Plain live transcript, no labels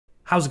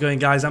How's it going,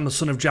 guys? I'm the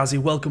son of Jazzy.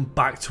 Welcome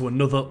back to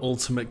another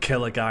Ultimate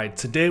Killer Guide.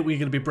 Today we're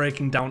going to be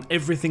breaking down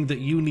everything that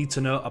you need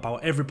to know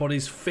about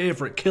everybody's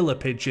favourite killer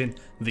pigeon,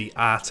 the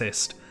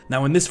Artist.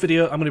 Now in this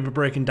video I'm going to be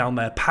breaking down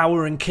their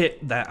power and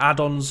kit, their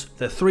add-ons,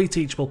 their 3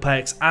 teachable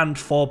perks and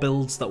 4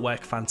 builds that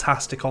work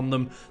fantastic on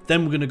them.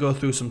 Then we're going to go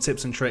through some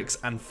tips and tricks,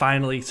 and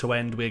finally to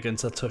end we're going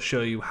to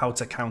show you how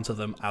to counter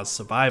them as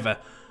Survivor.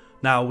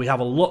 Now, we have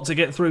a lot to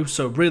get through,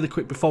 so really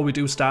quick before we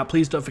do start,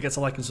 please don't forget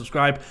to like and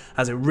subscribe,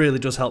 as it really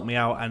does help me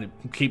out and it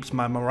keeps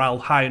my morale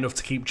high enough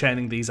to keep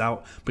churning these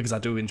out, because I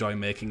do enjoy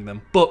making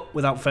them. But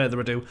without further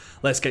ado,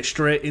 let's get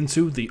straight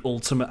into the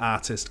Ultimate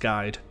Artist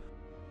Guide.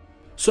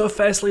 So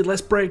firstly,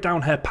 let's break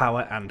down her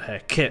power and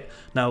her kit.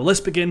 Now, let's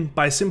begin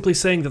by simply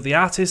saying that the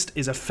Artist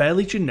is a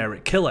fairly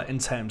generic killer in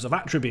terms of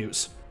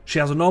attributes. She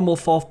has a normal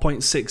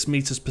 4.6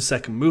 meters per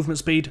second movement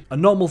speed, a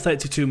normal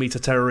 32 meter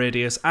terror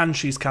radius, and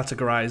she's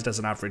categorized as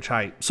an average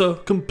height, so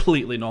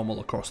completely normal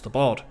across the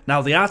board.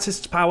 Now, the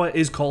Artist's power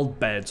is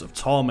called Birds of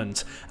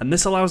Torment, and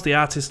this allows the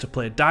Artist to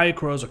play dire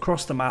crows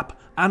across the map,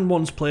 and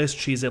once placed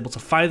she is able to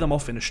fire them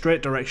off in a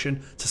straight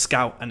direction to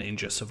scout and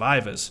injure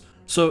survivors.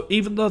 So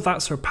even though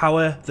that's her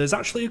power, there's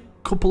actually a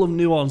couple of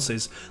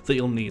nuances that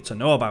you'll need to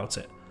know about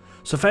it.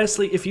 So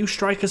firstly, if you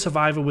strike a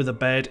survivor with a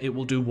bird, it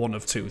will do one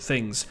of two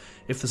things.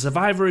 If the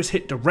survivor is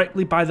hit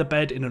directly by the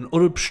bird in an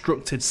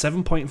unobstructed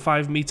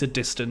 7.5 meter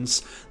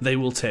distance, they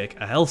will take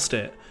a health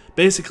state.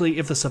 Basically,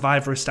 if the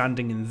survivor is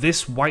standing in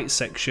this white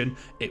section,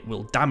 it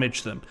will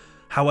damage them.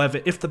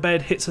 However, if the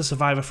bird hits a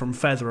survivor from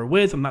further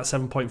away than that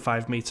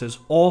 7.5 meters,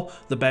 or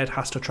the bird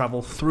has to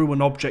travel through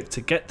an object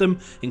to get them,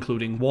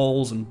 including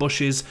walls and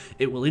bushes,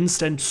 it will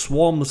instead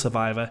swarm the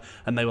survivor,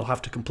 and they will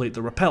have to complete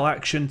the repel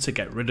action to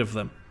get rid of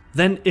them.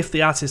 Then, if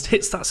the Artist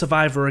hits that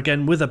survivor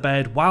again with a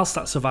bird whilst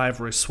that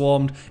survivor is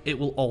swarmed, it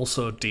will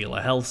also deal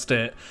a health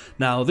state.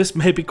 Now, this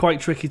may be quite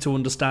tricky to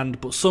understand,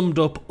 but summed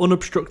up,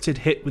 unobstructed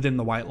hit within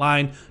the white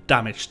line,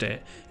 damage state.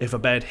 If a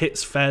bird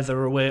hits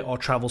further away or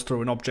travels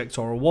through an object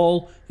or a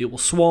wall, it will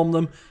swarm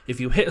them.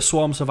 If you hit a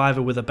swarm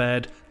survivor with a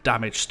bird,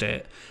 damage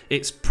state.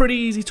 It's pretty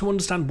easy to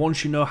understand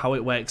once you know how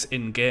it works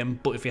in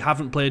game, but if you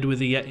haven't played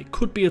with it yet, it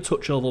could be a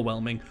touch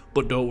overwhelming,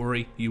 but don't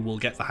worry, you will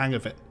get the hang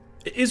of it.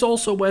 It is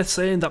also worth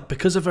saying that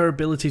because of her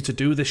ability to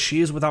do this,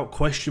 she is without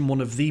question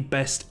one of the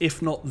best, if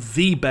not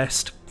the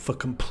best, for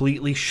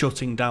completely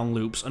shutting down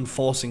loops and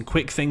forcing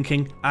quick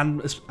thinking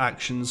and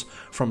actions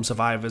from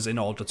survivors in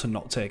order to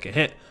not take a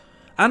hit.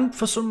 And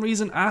for some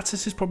reason,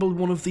 Artist is probably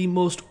one of the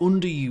most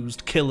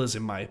underused killers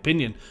in my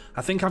opinion.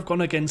 I think I've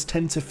gone against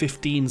 10 to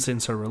 15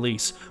 since her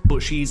release,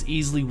 but she's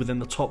easily within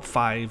the top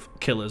 5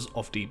 killers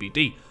of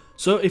DBD.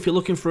 So if you're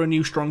looking for a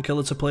new strong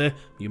killer to play,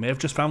 you may have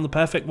just found the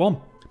perfect one.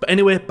 But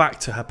anyway, back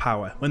to her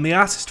power. When the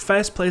Artist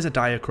first plays a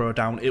dire crow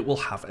down, it will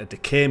have a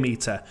decay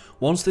meter.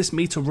 Once this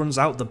meter runs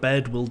out, the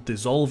bird will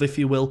dissolve, if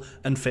you will,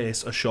 and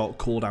face a short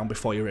cooldown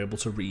before you're able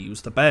to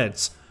reuse the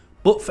birds.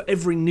 But for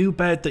every new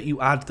bird that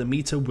you add, the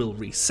meter will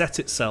reset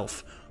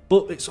itself.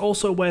 But it's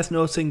also worth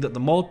noting that the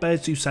more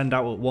birds you send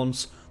out at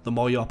once, the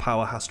more your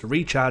power has to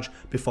recharge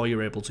before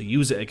you're able to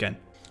use it again.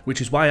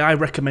 Which is why I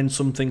recommend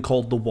something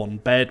called the one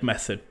bird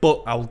method,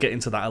 but I'll get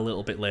into that a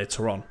little bit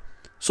later on.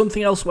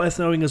 Something else worth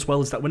knowing as well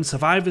is that when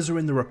survivors are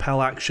in the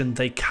repel action,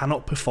 they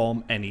cannot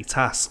perform any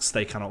tasks.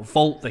 They cannot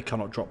vault, they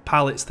cannot drop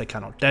pallets, they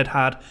cannot dead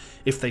hard.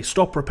 If they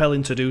stop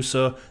repelling to do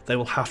so, they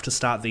will have to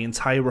start the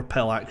entire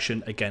repel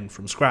action again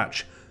from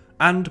scratch.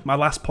 And my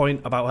last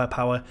point about her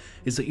power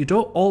is that you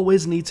don't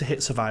always need to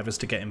hit survivors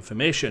to get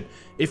information.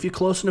 If you're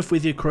close enough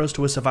with your crows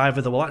to a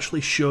survivor, they will actually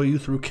show you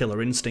through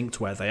killer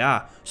instinct where they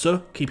are,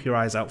 so keep your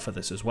eyes out for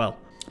this as well.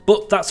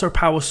 But that's her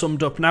power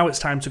summed up. Now it's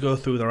time to go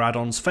through their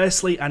add-ons.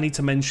 Firstly, I need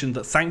to mention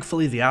that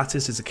thankfully the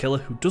Artist is a killer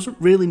who doesn't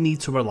really need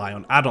to rely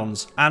on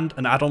add-ons, and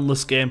an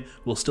add-onless game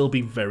will still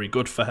be very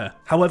good for her.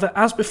 However,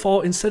 as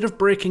before, instead of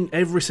breaking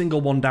every single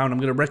one down, I'm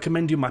going to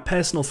recommend you my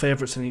personal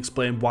favourites and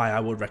explain why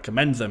I would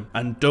recommend them.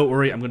 And don't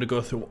worry, I'm going to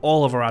go through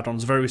all of her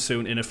add-ons very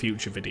soon in a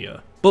future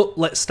video. But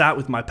let's start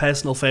with my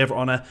personal favourite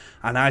on her,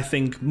 and I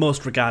think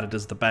most regarded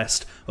as the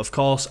best. Of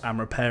course, I'm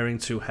referring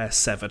to her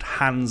Severed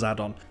Hands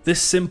add-on.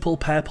 This simple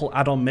purple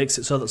add-on makes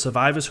it so that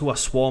survivors who are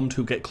swarmed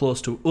who get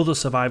close to other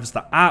survivors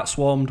that aren't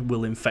swarmed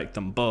will infect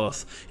them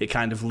both. It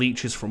kind of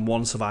leeches from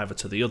one survivor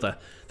to the other.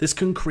 This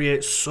can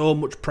create so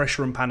much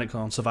pressure and panic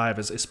on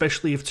survivors,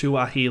 especially if 2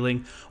 are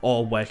healing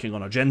or working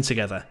on a gen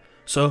together.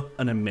 So,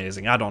 an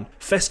amazing add-on.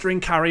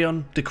 Festering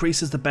Carrion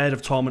decreases the Bird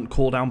of Torment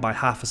cooldown by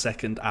half a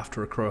second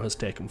after a crow has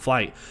taken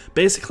flight.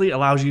 Basically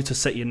allows you to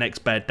set your next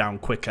bird down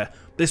quicker.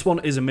 This one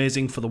is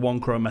amazing for the one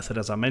crow method,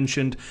 as I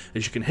mentioned,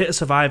 as you can hit a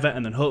survivor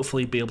and then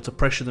hopefully be able to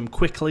pressure them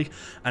quickly,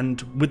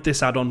 and with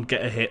this add-on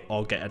get a hit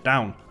or get a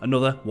down.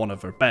 Another one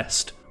of her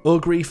best. O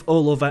Grief, O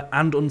Lover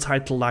and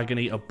Untitled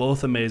Agony are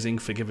both amazing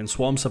for giving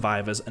swarm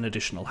survivors an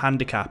additional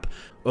handicap.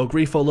 O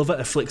Grief, O Lover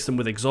afflicts them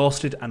with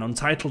Exhausted and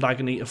Untitled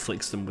Agony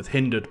afflicts them with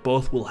Hindered.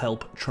 Both will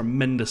help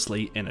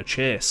tremendously in a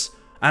chase.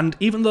 And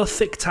even though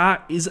Thick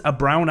Tar is a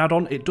brown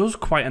add-on, it does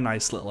quite a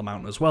nice little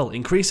amount as well.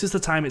 Increases the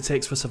time it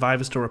takes for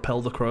survivors to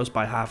repel the crows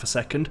by half a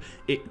second.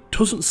 It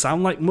doesn't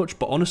sound like much,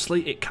 but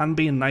honestly it can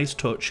be a nice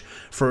touch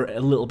for a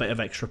little bit of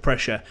extra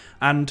pressure,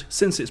 and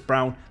since it's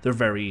brown, they're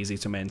very easy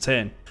to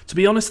maintain. To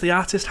be honest, the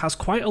artist has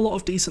quite a lot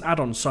of decent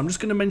add-ons, so I'm just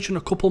going to mention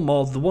a couple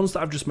more. The ones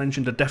that I've just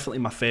mentioned are definitely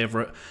my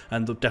favourite,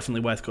 and they're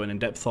definitely worth going in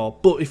depth for,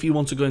 but if you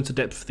want to go into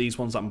depth for these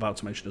ones that I'm about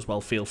to mention as well,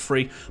 feel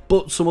free.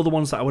 But some other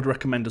ones that I would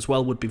recommend as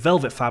well would be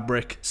Velvet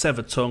Fabric,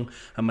 Severed Tongue,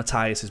 and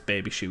Matthias's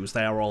Baby Shoes.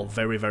 They are all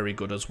very, very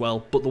good as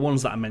well, but the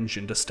ones that I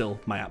mentioned are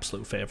still my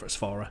absolute favourites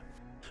for her.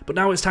 But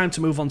now it's time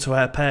to move on to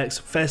her perks,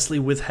 firstly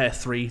with her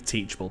 3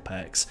 teachable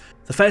perks.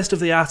 The first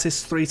of the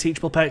artist's 3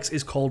 teachable perks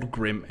is called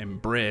Grim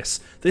Embrace.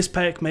 This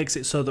perk makes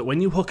it so that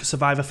when you hook a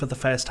survivor for the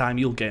first time,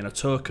 you'll gain a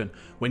token.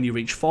 When you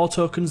reach 4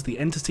 tokens, the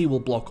entity will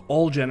block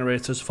all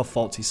generators for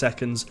 40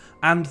 seconds,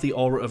 and the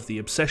aura of the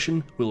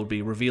obsession will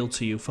be revealed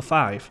to you for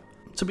 5.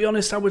 To be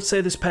honest, I would say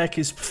this perk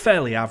is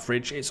fairly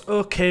average. It's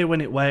okay when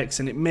it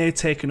works, and it may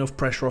take enough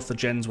pressure off the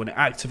gens when it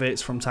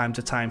activates from time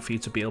to time for you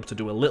to be able to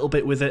do a little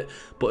bit with it,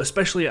 but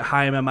especially at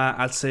high MMR,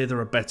 I'd say there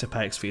are better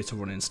perks for you to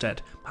run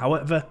instead.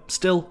 However,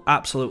 still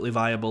absolutely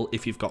viable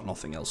if you've got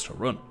nothing else to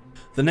run.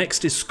 The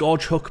next is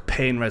Scourge Hook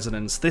Pain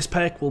Resonance. This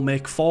perk will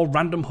make 4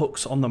 random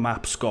hooks on the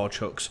map Scourge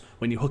Hooks.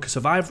 When you hook a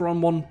survivor on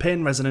one,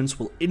 Pain Resonance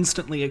will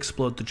instantly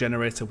explode the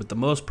generator with the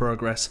most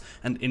progress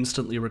and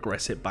instantly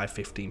regress it by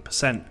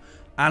 15%.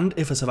 And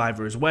if a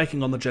survivor is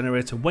working on the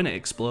generator when it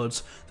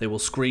explodes, they will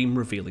scream,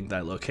 revealing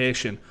their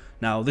location.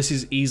 Now, this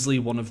is easily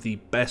one of the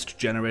best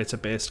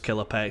generator-based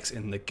killer perks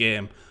in the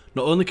game.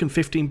 Not only can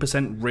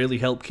 15% really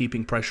help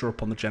keeping pressure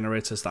up on the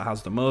generators that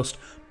has the most,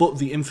 but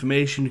the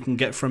information you can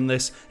get from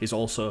this is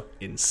also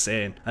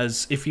insane.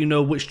 As if you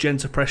know which gen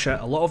to pressure,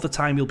 a lot of the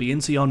time you'll be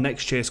into your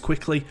next chase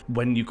quickly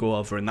when you go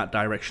over in that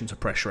direction to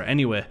pressure it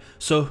anyway.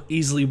 So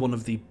easily one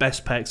of the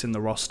best perks in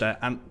the roster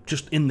and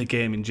just in the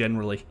game in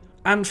generally.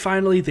 And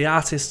finally, the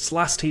artist's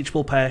last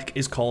teachable perk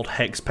is called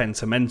Hex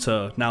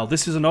Pentimento. Now,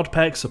 this is an odd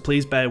perk, so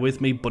please bear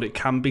with me, but it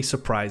can be a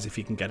surprise if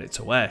you can get it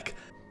to work.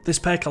 This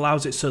perk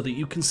allows it so that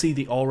you can see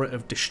the aura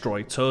of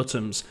destroyed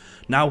totems.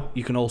 Now,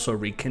 you can also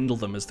rekindle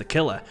them as the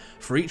killer.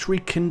 For each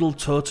rekindled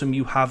totem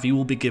you have, you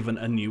will be given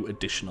a new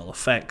additional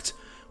effect.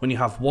 When you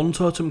have 1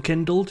 totem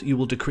kindled, you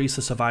will decrease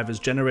the survivor's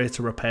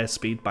generator repair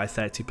speed by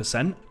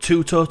 30%.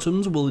 2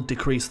 totems will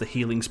decrease the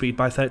healing speed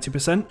by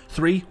 30%.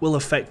 3 will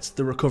affect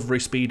the recovery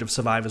speed of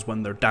survivors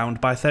when they're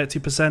downed by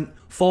 30%.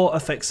 4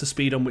 affects the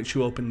speed on which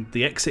you open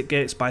the exit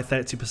gates by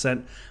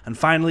 30%. And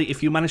finally,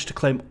 if you manage to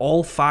claim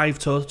all 5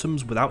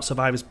 totems without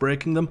survivors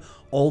breaking them,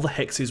 all the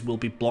hexes will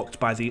be blocked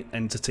by the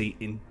entity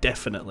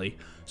indefinitely.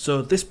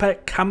 So this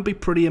perk can be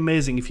pretty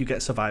amazing if you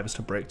get survivors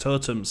to break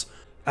totems.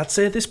 I'd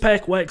say this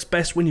perk works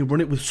best when you run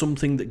it with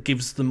something that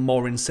gives them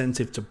more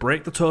incentive to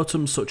break the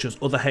totems, such as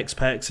other hex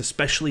perks,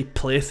 especially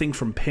Plaything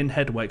from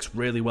Pinhead works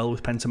really well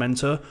with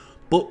Pentimento,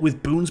 but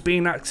with boons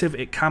being active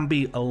it can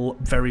be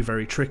very,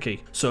 very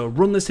tricky. So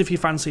run this if you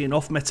fancy an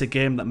off-meta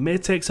game that may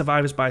take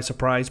survivors by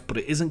surprise, but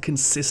it isn't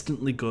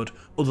consistently good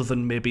other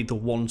than maybe the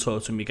 1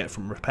 totem you get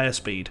from repair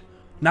speed.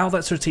 Now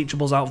that's her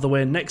teachables out of the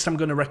way, next I'm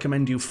going to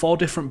recommend you 4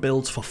 different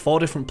builds for 4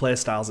 different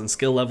playstyles and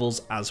skill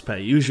levels as per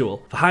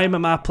usual. For high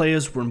MMR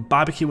players, run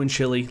Barbecue and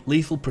Chili,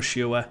 Lethal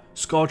Pursuer,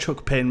 Scourge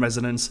Hook Pain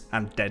Resonance,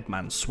 and Dead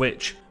Man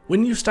Switch.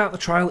 When you start the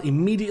trial,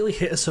 immediately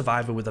hit a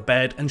survivor with a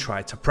bed and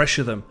try to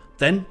pressure them.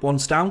 Then,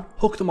 once down,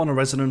 hook them on a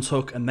resonance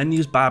hook and then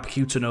use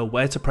Barbecue to know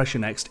where to pressure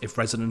next if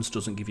resonance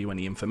doesn't give you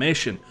any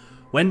information.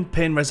 When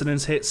Pain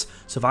Resonance hits,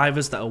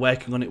 survivors that are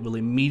working on it will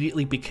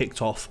immediately be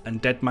kicked off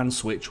and Dead Man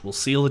Switch will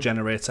seal the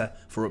generator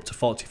for up to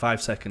 45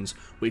 seconds,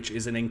 which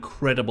is an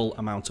incredible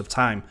amount of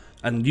time,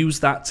 and use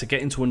that to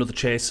get into another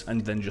chase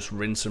and then just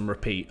rinse and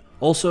repeat.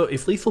 Also,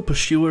 if Lethal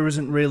Pursuer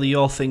isn't really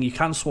your thing, you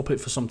can swap it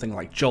for something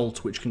like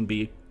Jolt, which can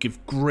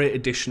give great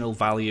additional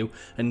value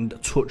and a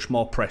touch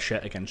more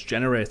pressure against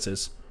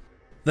generators.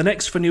 The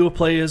next for newer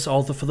players,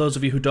 or for those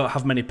of you who don't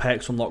have many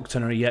perks unlocked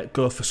in her yet,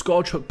 go for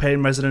Scourge Hook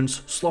Pain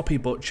Resonance, Sloppy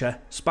Butcher,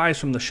 Spies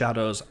from the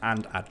Shadows,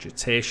 and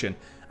Agitation.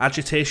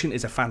 Agitation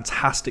is a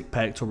fantastic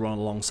perk to run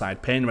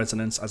alongside Pain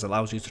Resonance, as it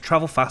allows you to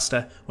travel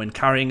faster when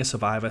carrying a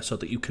survivor so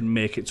that you can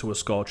make it to a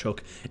Scourge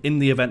Hook in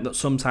the event that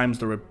sometimes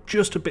they're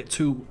just a bit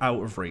too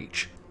out of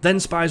reach. Then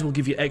Spies will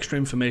give you extra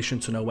information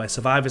to know where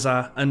survivors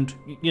are, and,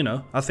 you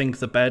know, I think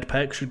the bed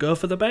perk should go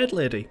for the bed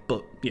lady,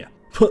 but yeah.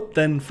 But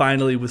then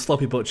finally with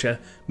Sloppy Butcher,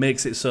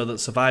 makes it so that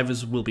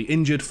survivors will be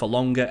injured for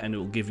longer and it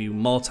will give you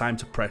more time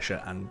to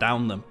pressure and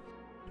down them.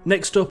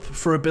 Next up,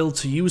 for a build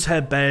to use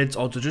her beds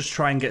or to just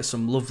try and get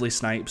some lovely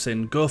snipes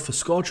in, go for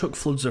Scourge Hook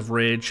Floods of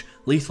Rage,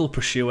 Lethal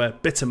Pursuer,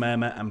 Bitter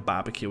Murmur, and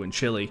Barbecue and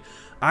Chili.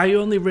 I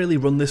only really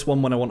run this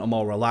one when I want a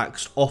more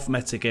relaxed,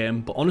 off-meta game,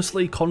 but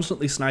honestly,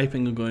 constantly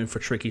sniping and going for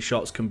tricky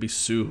shots can be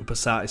super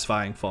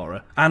satisfying for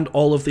her. And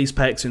all of these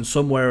perks in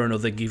some way or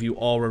another give you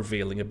aura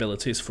revealing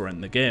abilities for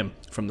in the game.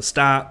 From the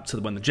start to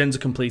when the gens are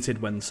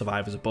completed, when the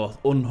survivors are both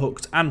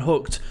unhooked and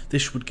hooked,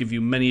 this would give you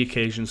many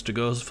occasions to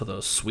go for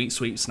those sweet,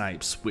 sweet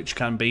snipes, which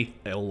can be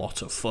a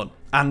lot of fun,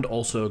 and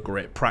also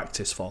great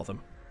practice for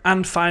them.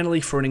 And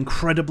finally, for an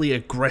incredibly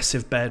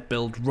aggressive bed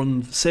build,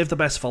 run Save the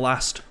Best for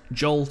Last,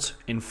 Jolt,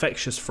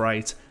 Infectious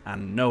Fright,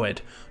 and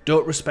Noed.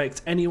 Don't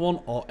respect anyone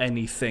or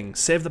anything.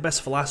 Save the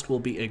Best for Last will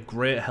be a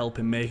great help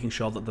in making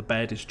sure that the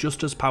bed is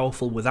just as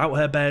powerful without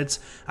her beds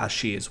as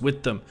she is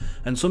with them.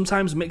 And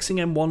sometimes mixing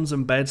M1s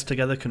and beds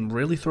together can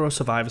really throw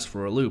survivors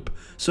for a loop.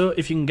 So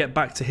if you can get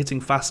back to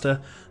hitting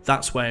faster,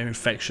 that's where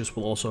Infectious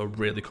will also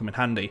really come in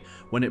handy.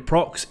 When it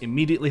procs,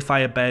 immediately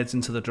fire beds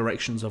into the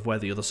directions of where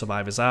the other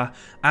survivors are,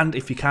 and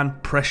if you can,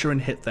 pressure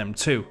and hit them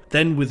too.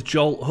 Then with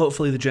Jolt,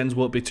 hopefully the gens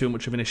won't be too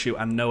much of an issue,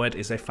 and Noed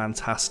is a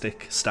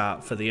fantastic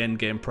start for the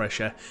endgame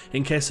pressure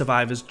in case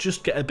survivors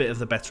just get a bit of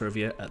the better of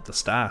you at the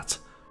start.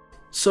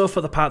 So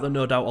for the part that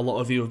no doubt a lot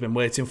of you have been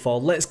waiting for,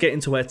 let's get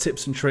into our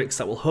tips and tricks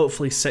that will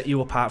hopefully set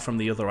you apart from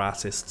the other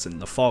artists in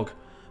the fog.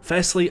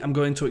 Firstly, I'm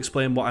going to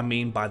explain what I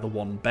mean by the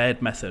one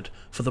bed method.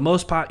 For the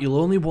most part, you'll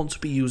only want to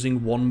be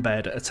using one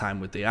bed at a time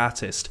with the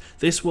artist.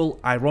 This will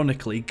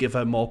ironically give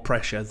her more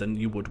pressure than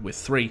you would with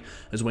 3,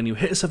 as when you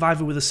hit a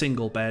survivor with a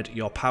single bed,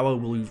 your power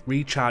will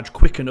recharge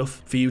quick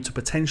enough for you to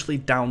potentially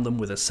down them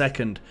with a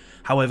second.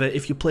 However,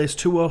 if you place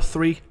 2 or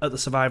 3 at the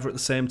survivor at the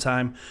same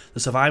time,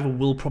 the survivor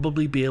will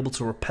probably be able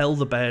to repel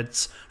the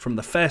beds from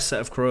the first set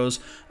of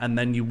crows, and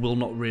then you will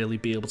not really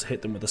be able to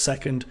hit them with a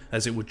second,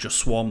 as it would just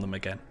swarm them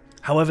again.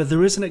 However,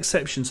 there is an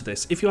exception to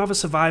this. If you have a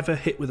survivor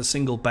hit with a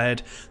single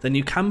bed, then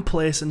you can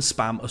place and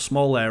spam a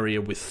small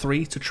area with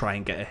 3 to try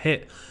and get a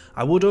hit.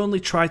 I would only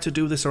try to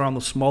do this around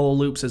the smaller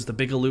loops, as the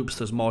bigger loops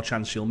there's more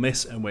chance you'll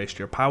miss and waste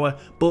your power,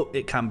 but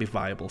it can be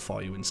viable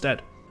for you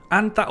instead.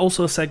 And that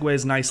also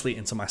segues nicely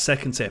into my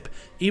second tip.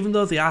 Even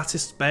though the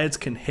artist's beds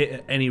can hit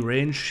at any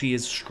range, she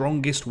is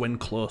strongest when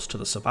close to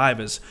the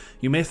survivors.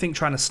 You may think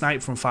trying to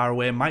snipe from far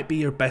away might be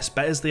your best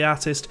bet as the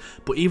artist,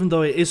 but even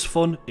though it is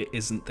fun, it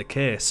isn't the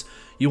case.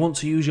 You want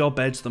to use your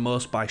beds the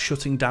most by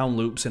shutting down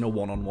loops in a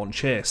one-on-one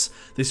chase.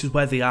 This is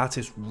where the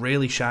artist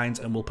really shines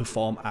and will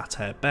perform at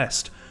her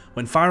best.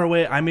 When far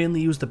away, I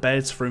mainly use the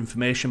beds for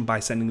information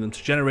by sending them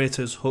to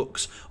generators,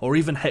 hooks, or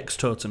even hex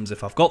totems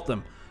if I've got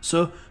them.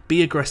 So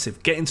be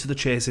aggressive, get into the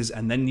chases,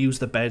 and then use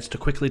the beds to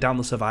quickly down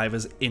the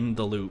survivors in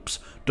the loops.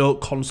 Don't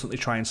constantly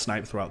try and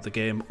snipe throughout the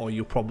game, or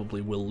you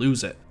probably will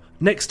lose it.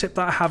 Next tip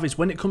that I have is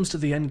when it comes to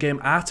the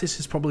endgame, Artist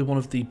is probably one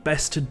of the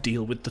best to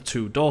deal with the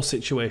 2-door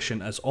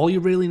situation, as all you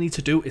really need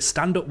to do is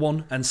stand at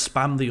one and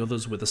spam the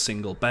others with a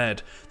single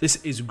bed. This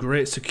is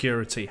great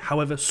security.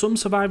 However, some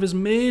survivors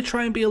may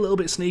try and be a little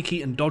bit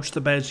sneaky and dodge the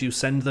beds you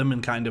send them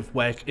and kind of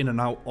work in and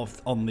out of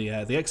on the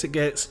exit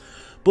gates.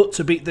 But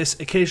to beat this,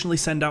 occasionally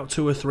send out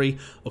 2 or 3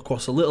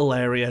 across a little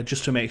area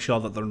just to make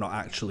sure that they're not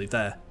actually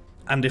there.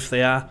 And if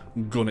they are,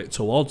 gun it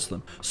towards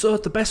them. So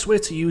the best way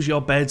to use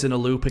your beds in a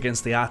loop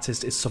against the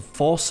artist is to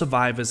force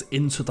survivors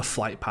into the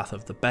flight path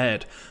of the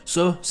bed.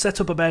 So set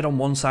up a bed on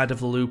one side of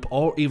the loop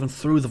or even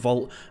through the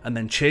vault and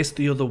then chase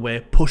the other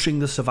way, pushing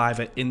the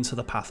survivor into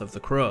the path of the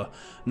crow.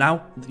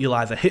 Now you'll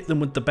either hit them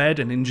with the bed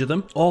and injure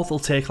them, or they'll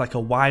take like a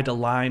wider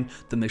line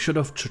than they should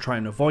have to try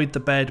and avoid the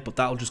bed, but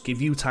that'll just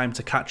give you time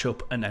to catch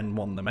up and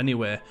N1 them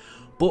anyway.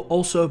 But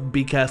also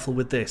be careful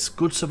with this.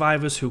 Good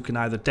survivors who can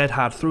either dead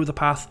hard through the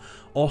path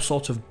or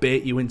sort of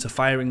bait you into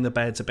firing the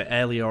beds a bit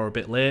earlier or a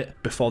bit late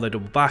before they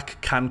double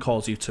back can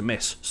cause you to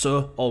miss,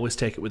 so always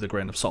take it with a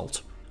grain of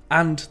salt.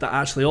 And that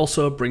actually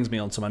also brings me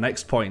on to my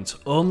next point.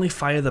 Only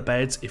fire the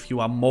beds if you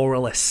are more or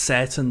less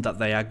certain that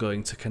they are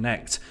going to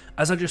connect.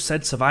 As I just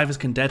said, survivors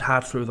can dead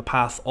hard through the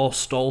path or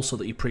stall so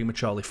that you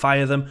prematurely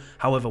fire them.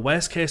 However,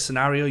 worst case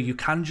scenario, you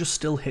can just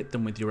still hit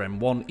them with your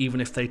M1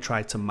 even if they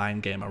try to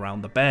mind game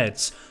around the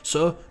beds.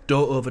 So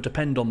don't over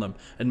depend on them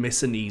and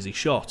miss an easy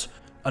shot.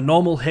 A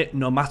normal hit,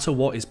 no matter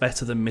what, is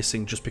better than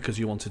missing just because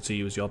you wanted to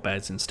use your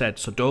beds instead,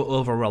 so don't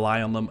over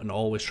rely on them and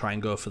always try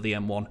and go for the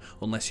M1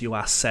 unless you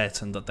are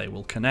certain that they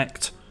will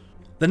connect.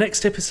 The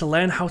next tip is to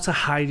learn how to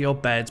hide your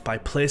beds by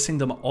placing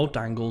them at odd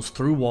angles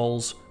through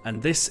walls,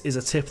 and this is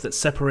a tip that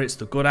separates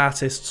the good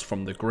artists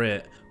from the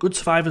great. Good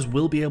survivors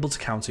will be able to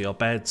counter your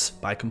beds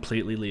by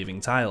completely leaving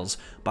tiles.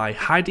 By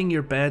hiding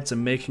your beds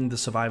and making the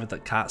survivor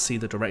that can't see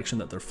the direction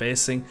that they're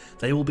facing,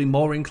 they will be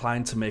more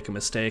inclined to make a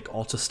mistake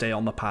or to stay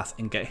on the path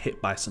and get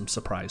hit by some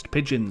surprised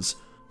pigeons.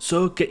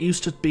 So get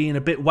used to being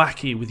a bit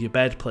wacky with your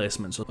bed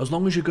placements. As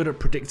long as you're good at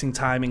predicting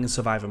timing and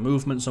survivor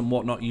movements and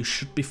whatnot, you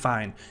should be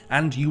fine,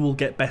 and you will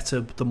get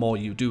better the more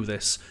you do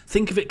this.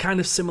 Think of it kind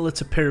of similar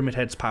to Pyramid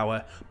Head's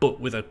power, but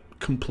with a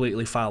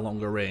completely far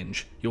longer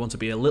range. You want to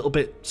be a little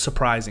bit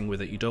surprising with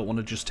it, you don't want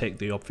to just take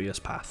the obvious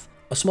path.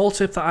 A small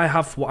tip that I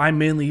have, what I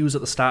mainly use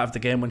at the start of the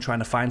game when trying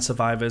to find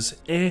survivors: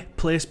 A,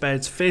 place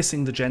beds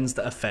facing the gens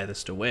that are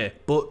furthest away,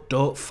 but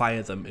don't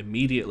fire them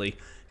immediately.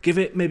 Give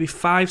it maybe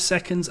 5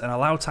 seconds and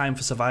allow time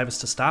for survivors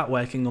to start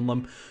working on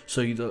them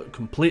so you don't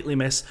completely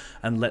miss,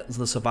 and let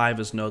the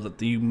survivors know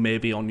that you may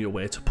be on your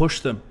way to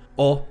push them,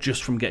 or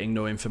just from getting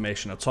no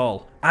information at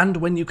all. And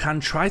when you can,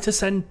 try to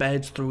send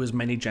beds through as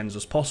many gens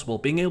as possible.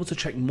 Being able to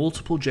check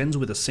multiple gens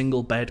with a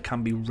single bed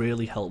can be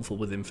really helpful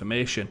with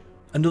information.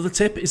 Another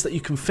tip is that you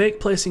can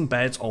fake placing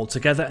beds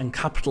altogether and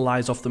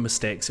capitalise off the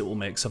mistakes it will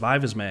make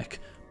survivors make.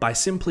 by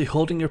simply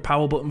holding your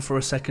power button for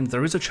a second,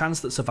 there is a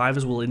chance that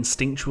survivors will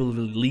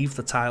instinctually leave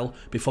the tile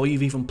before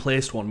you've even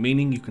placed one,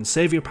 meaning you can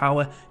save your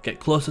power, get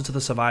closer to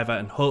the survivor,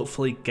 and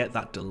hopefully get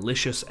that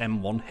delicious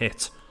M1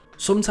 hit.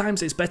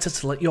 Sometimes it's better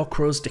to let your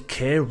crows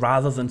decay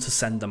rather than to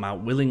send them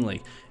out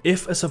willingly.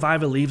 If a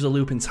survivor leaves a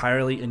loop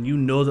entirely and you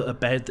know that a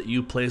bed that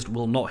you placed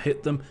will not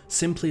hit them,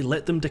 simply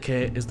let them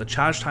decay, as the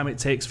charge time it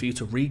takes for you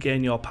to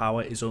regain your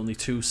power is only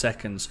 2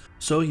 seconds.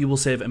 So you will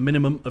save a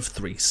minimum of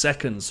 3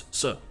 seconds.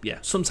 So yeah,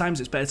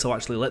 sometimes it's better to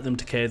actually let them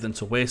decay than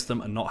to waste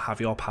them and not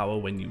have your power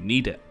when you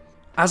need it.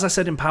 As I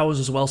said in powers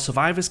as well,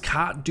 survivors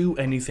can't do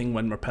anything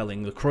when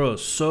repelling the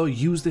crows, so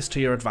use this to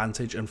your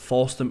advantage and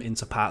force them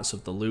into parts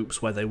of the loops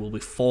where they will be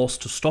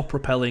forced to stop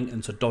repelling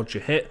and to dodge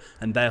a hit,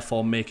 and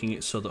therefore making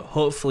it so that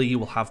hopefully you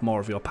will have more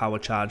of your power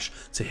charge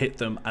to hit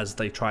them as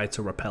they try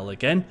to repel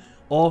again,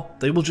 or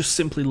they will just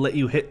simply let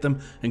you hit them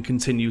and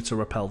continue to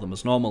repel them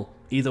as normal.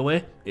 Either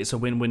way, it's a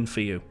win-win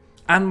for you.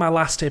 And my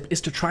last tip is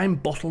to try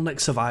and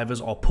bottleneck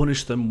survivors or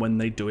punish them when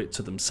they do it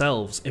to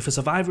themselves. If a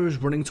survivor is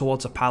running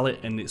towards a pallet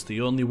and it's the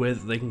only way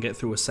that they can get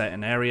through a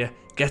certain area,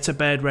 get a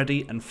bed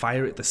ready and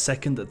fire it the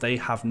second that they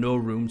have no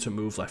room to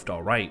move left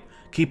or right.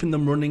 Keeping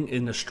them running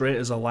in as straight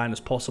as a line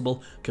as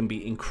possible can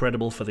be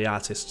incredible for the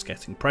artists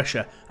getting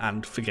pressure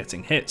and for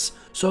getting hits.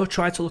 So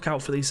try to look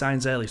out for these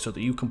signs early so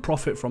that you can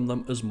profit from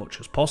them as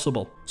much as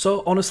possible.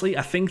 So honestly,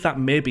 I think that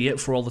may be it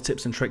for all the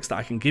tips and tricks that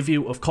I can give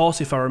you. Of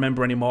course, if I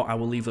remember any more, I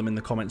will leave them in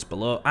the comments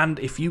below. And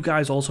if you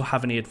guys also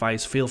have any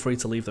advice, feel free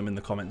to leave them in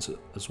the comments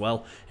as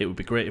well. It would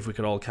be great if we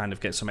could all kind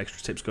of get some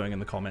extra tips going in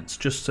the comments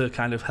just to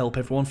kind of help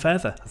everyone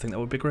further. I think that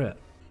would be great.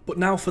 But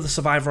now for the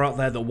survivor out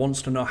there that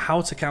wants to know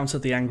how to counter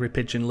the angry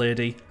pigeon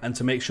lady and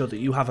to make sure that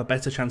you have a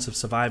better chance of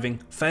surviving,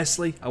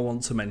 firstly I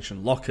want to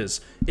mention lockers.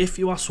 If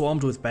you are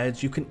swarmed with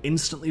beds, you can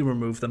instantly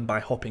remove them by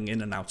hopping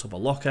in and out of a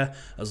locker.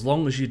 As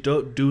long as you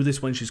don't do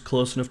this when she's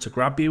close enough to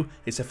grab you,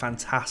 it's a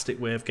fantastic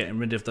way of getting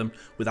rid of them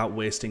without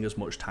wasting as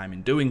much time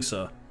in doing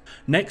so.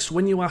 Next,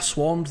 when you are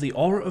swarmed, the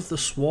aura of the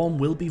swarm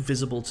will be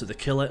visible to the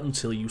killer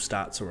until you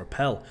start to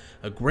repel.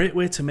 A great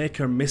way to make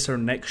her miss her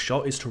next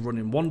shot is to run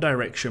in one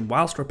direction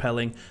whilst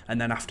repelling, and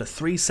then after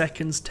 3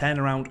 seconds turn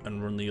around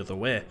and run the other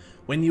way.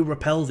 When you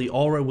repel, the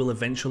aura will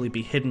eventually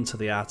be hidden to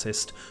the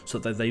artist, so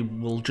that they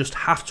will just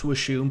have to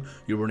assume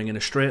you're running in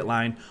a straight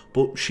line,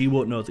 but she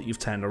won't know that you've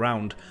turned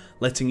around,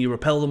 letting you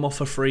repel them off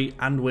for free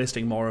and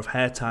wasting more of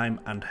her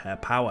time and her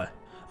power.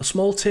 A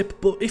small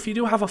tip, but if you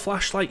do have a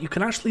flashlight, you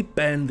can actually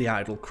burn the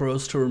idle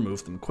crows to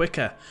remove them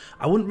quicker.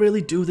 I wouldn't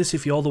really do this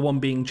if you're the one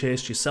being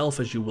chased yourself,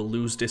 as you will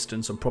lose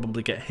distance and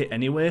probably get hit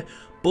anyway,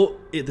 but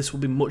this will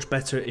be much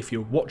better if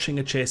you're watching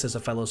a chase as a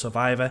fellow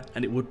survivor,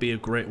 and it would be a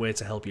great way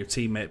to help your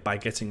teammate by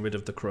getting rid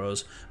of the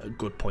crows at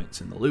good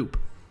points in the loop.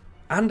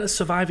 And as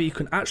survivor, you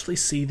can actually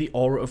see the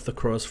aura of the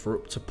crows for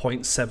up to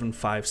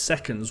 0.75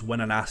 seconds when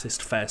an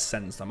artist first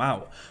sends them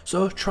out.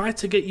 So try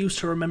to get used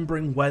to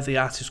remembering where the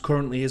artist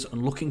currently is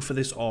and looking for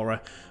this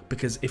aura,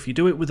 because if you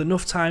do it with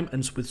enough time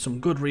and with some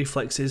good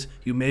reflexes,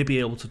 you may be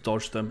able to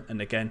dodge them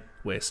and again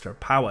waste her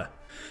power.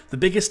 The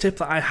biggest tip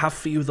that I have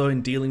for you though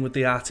in dealing with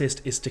the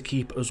artist is to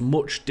keep as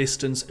much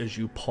distance as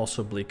you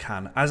possibly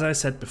can. As I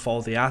said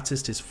before, the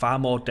artist is far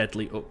more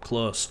deadly up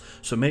close,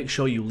 so make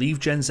sure you leave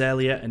gens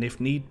earlier, and if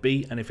need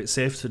be and if it's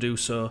safe to do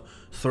so,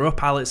 throw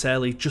pallets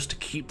early just to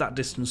keep that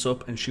distance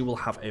up, and she will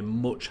have a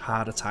much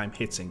harder time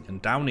hitting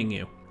and downing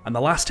you. And the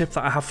last tip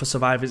that I have for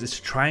survivors is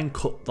to try and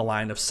cut the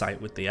line of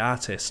sight with the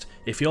artist.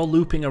 If you're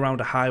looping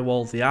around a high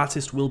wall, the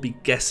artist will be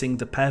guessing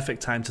the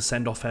perfect time to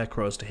send off her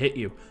crows to hit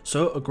you.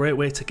 So a great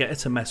way to get her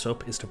to mess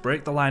up is to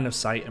break the line of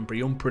sight and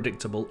be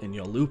unpredictable in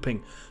your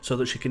looping, so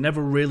that she can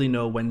never really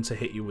know when to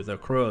hit you with her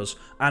crows.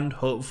 And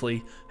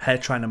hopefully her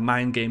trying to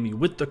mind game you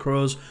with the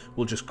crows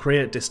will just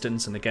create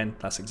distance, and again,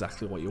 that's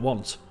exactly what you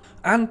want.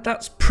 And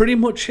that's pretty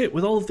much it.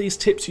 With all of these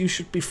tips, you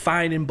should be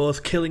fine in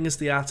both killing as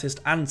the artist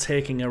and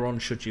taking her on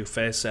should you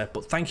face her.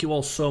 But thank you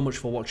all so much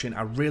for watching.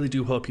 I really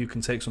do hope you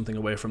can take something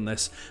away from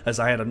this, as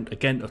I had,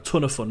 again, a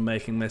ton of fun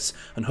making this,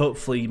 and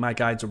hopefully my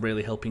guides are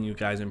really helping you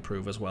guys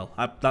improve as well.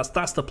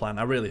 That's the plan.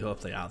 I really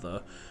hope they are,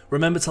 though.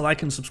 Remember to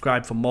like and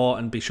subscribe for more,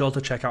 and be sure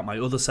to check out my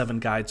other 7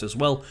 guides as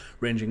well,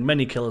 ranging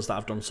many killers that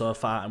I've done so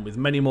far, and with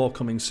many more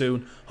coming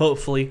soon.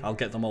 Hopefully, I'll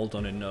get them all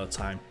done in no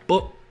time.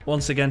 But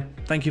once again,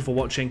 thank you for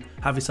watching,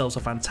 have yourselves a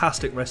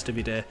fantastic rest of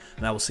your day,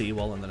 and I will see you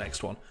all in the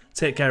next one.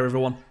 Take care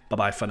everyone, bye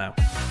bye for now.